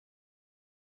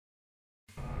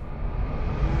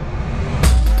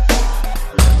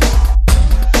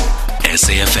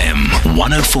SAFM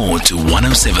 104 to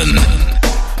 107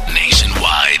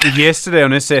 nationwide. Yesterday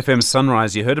on SAFM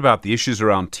Sunrise, you heard about the issues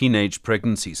around teenage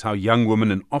pregnancies, how young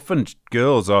women and often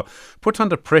girls are put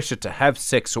under pressure to have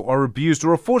sex or are abused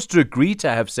or are forced to agree to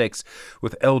have sex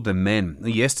with elder men.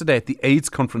 Yesterday at the AIDS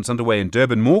conference underway in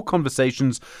Durban, more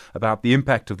conversations about the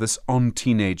impact of this on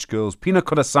teenage girls. Phinah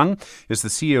Kodisang is the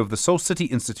CEO of the Soul City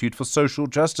Institute for Social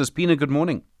Justice. Phinah, good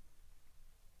morning.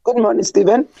 Good morning,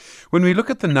 Stephen. When we look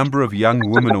at the number of young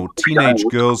women or teenage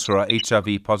girls who are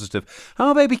HIV positive, how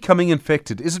are they becoming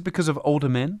infected? Is it because of older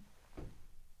men?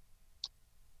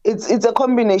 It's a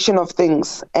combination of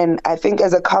things. And I think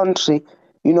as a country,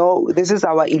 this is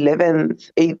our 11th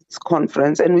AIDS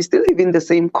conference, and we still having the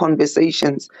same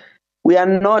conversations. We are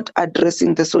not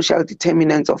addressing the social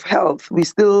determinants of health. We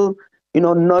still,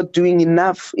 not doing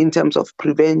enough in terms of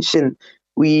prevention.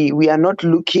 We are not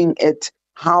looking at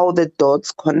how the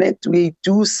dots connect. We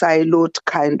do siloed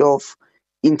kind of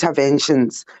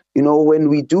interventions. When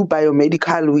we do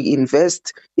biomedical, we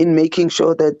invest in making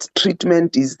sure that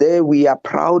treatment is there. We are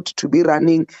proud to be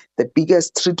running the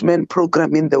biggest treatment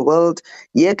program in the world,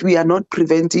 yet we are not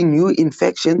preventing new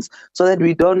infections so that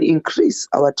we don't increase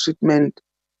our treatment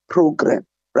program,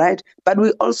 right? But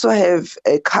we also have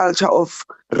a culture of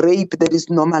rape that is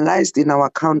normalized in our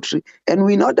country, and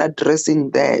we're not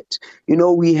addressing that.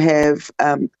 We have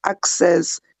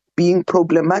access being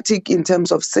problematic in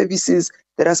terms of services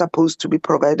that are supposed to be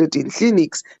provided in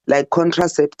clinics, like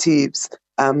contraceptives.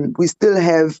 We still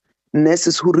have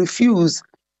nurses who refuse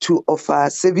to offer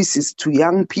services to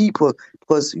young people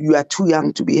because you are too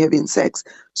young to be having sex.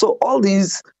 So all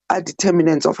these are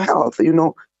determinants of health. They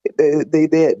are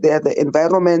the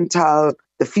environmental,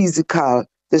 the physical,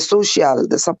 the social,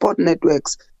 the support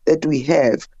networks that we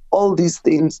have. All these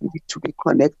things need to be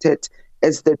connected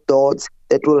as the dots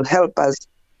that will help us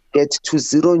get to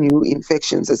zero new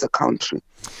infections as a country.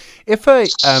 If a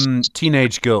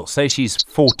teenage girl, say she's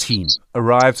 14,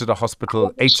 arrives at a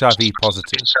hospital HIV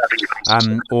positive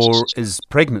or is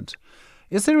pregnant,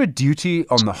 is there a duty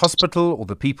on the hospital or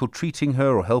the people treating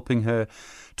her or helping her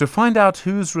to find out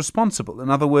who's responsible? In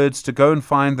other words, to go and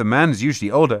find the man, who's usually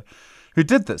older, who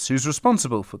did this, who's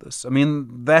responsible for this? I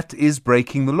mean, that is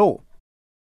breaking the law.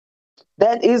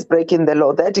 That is breaking the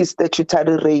law. That is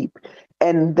statutory rape.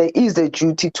 And there is a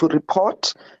duty to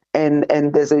report and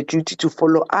there's a duty to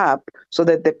follow up so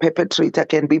that the perpetrator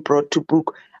can be brought to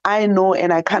book. I know,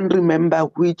 and I can't remember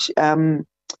which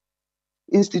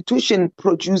institution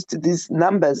produced these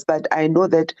numbers, but I know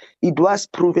that it was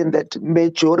proven that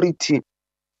majority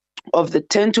of the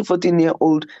 10 to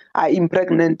 14-year-old are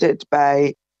impregnated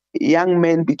by young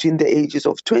men between the ages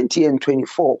of 20 and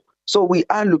 24. So we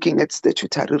are looking at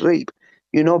statutory rape,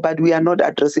 but we are not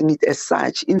addressing it as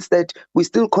such. Instead, we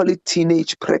still call it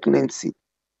teenage pregnancy.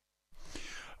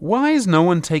 Why is no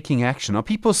one taking action? Are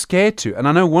people scared to? And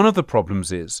I know one of the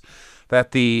problems is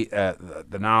that the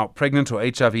now pregnant or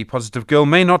HIV positive girl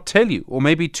may not tell you or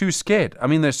may be too scared. I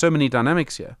mean, there's so many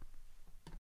dynamics here.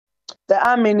 There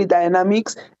are many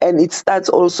dynamics, and it starts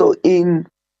also in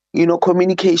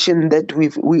communication that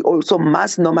we also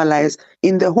must normalize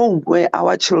in the home, where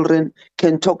our children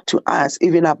can talk to us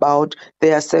even about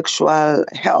their sexual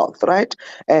health, right?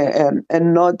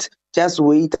 And not just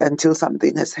wait until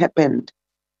something has happened.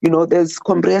 There's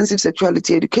comprehensive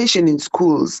sexuality education in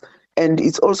schools, and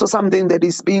it's also something that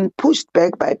is being pushed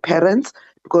back by parents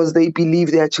because they believe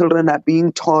their children are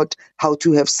being taught how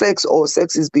to have sex or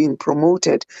sex is being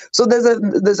promoted. So there's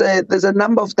a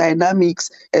number of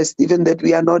dynamics, Stephen, that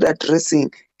we are not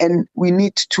addressing, and we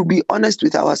need to be honest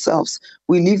with ourselves.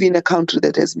 We live in a country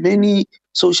that has many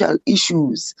social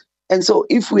issues, and so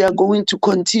if we are going to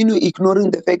continue ignoring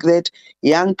the fact that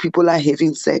young people are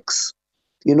having sex,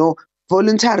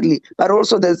 voluntarily, but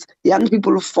also there's young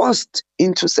people forced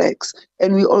into sex,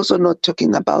 and we're also not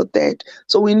talking about that.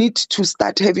 So we need to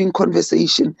start having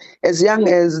conversation. As young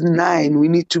as 9, we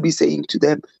need to be saying to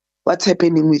them, what's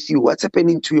happening with you? What's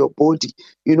happening to your body?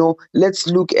 Let's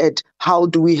look at how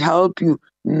do we help you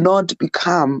not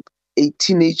become a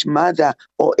teenage mother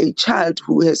or a child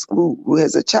who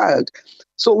has a child.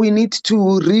 So we need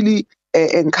to really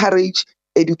encourage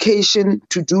education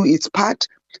to do its part,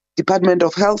 Department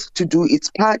of Health to do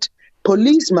its part,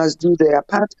 police must do their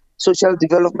part, social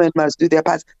development must do their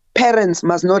part, parents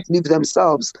must not leave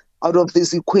themselves out of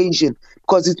this equation,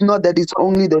 because it's not that it's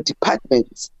only the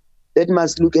departments that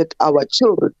must look at our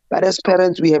children, but as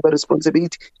parents we have a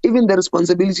responsibility, even the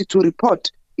responsibility to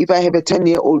report. If I have a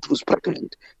 10-year-old who's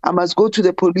pregnant, I must go to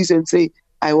the police and say,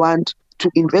 I want to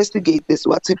investigate this,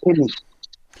 what's happening.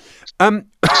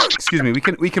 Excuse me,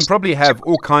 we can probably have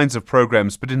all kinds of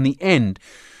programs, but in the end,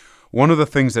 one of the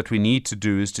things that we need to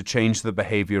do is to change the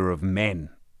behavior of men.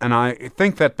 And I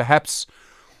think that perhaps,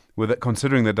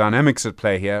 considering the dynamics at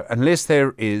play here, unless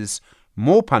there is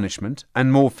more punishment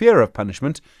and more fear of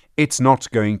punishment, it's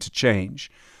not going to change.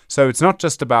 So it's not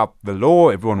just about the law.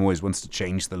 Everyone always wants to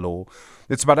change the law.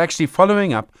 It's about actually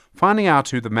following up, finding out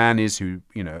who the man is who,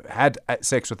 had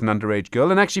sex with an underage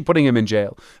girl and actually putting him in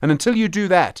jail. And until you do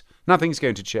that, nothing's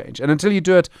going to change. And until you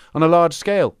do it on a large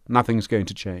scale, nothing's going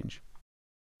to change.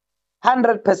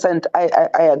 100%,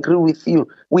 I agree with you.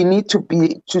 We need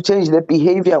to change the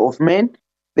behavior of men,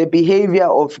 the behavior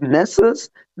of nurses,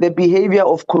 the behavior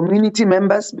of community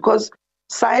members, because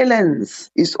silence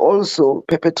is also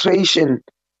perpetration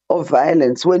of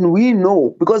violence. When we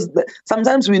know, because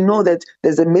sometimes we know that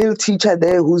there's a male teacher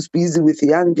there who's busy with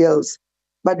young girls,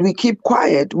 but we keep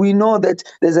quiet. We know that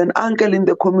there's an uncle in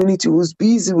the community who's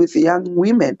busy with young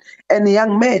women and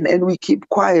young men, and we keep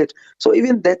quiet. So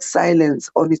even that silence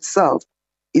on itself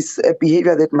is a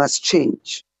behavior that must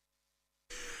change.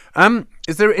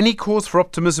 Is there any cause for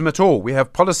optimism at all? We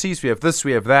have policies, we have this,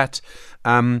 we have that,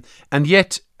 and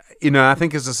yet, I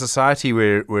think as a society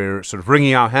we're sort of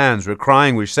wringing our hands, we're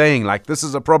crying, we're saying like, this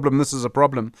is a problem, this is a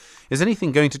problem. Is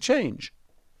anything going to change?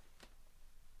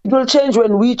 It will change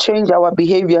when we change our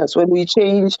behaviors, when we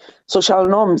change social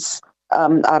norms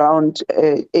around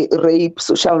rape,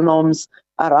 social norms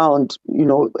around,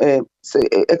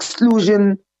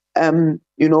 exclusion.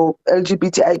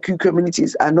 LGBTIQ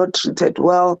communities are not treated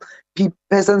well.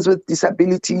 Persons with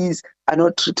disabilities are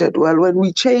not treated well. When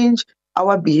we change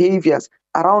our behaviors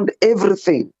around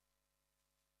everything,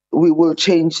 we will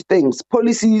change things.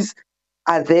 Policies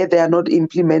are there, they are not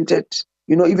implemented.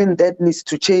 Even that needs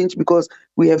to change, because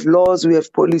we have laws, we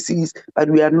have policies, but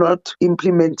we are not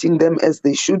implementing them as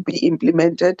they should be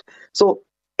implemented. So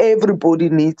everybody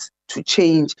needs to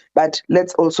change. But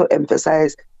let's also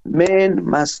emphasize, men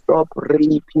must stop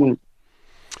raping.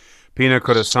 Phinah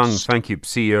Kodisang, thank you,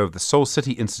 CEO of the Soul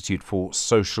City Institute for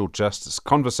Social Justice.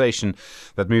 Conversation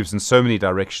that moves in so many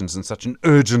directions, and such an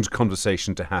urgent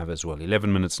conversation to have as well.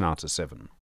 11 minutes now to 7.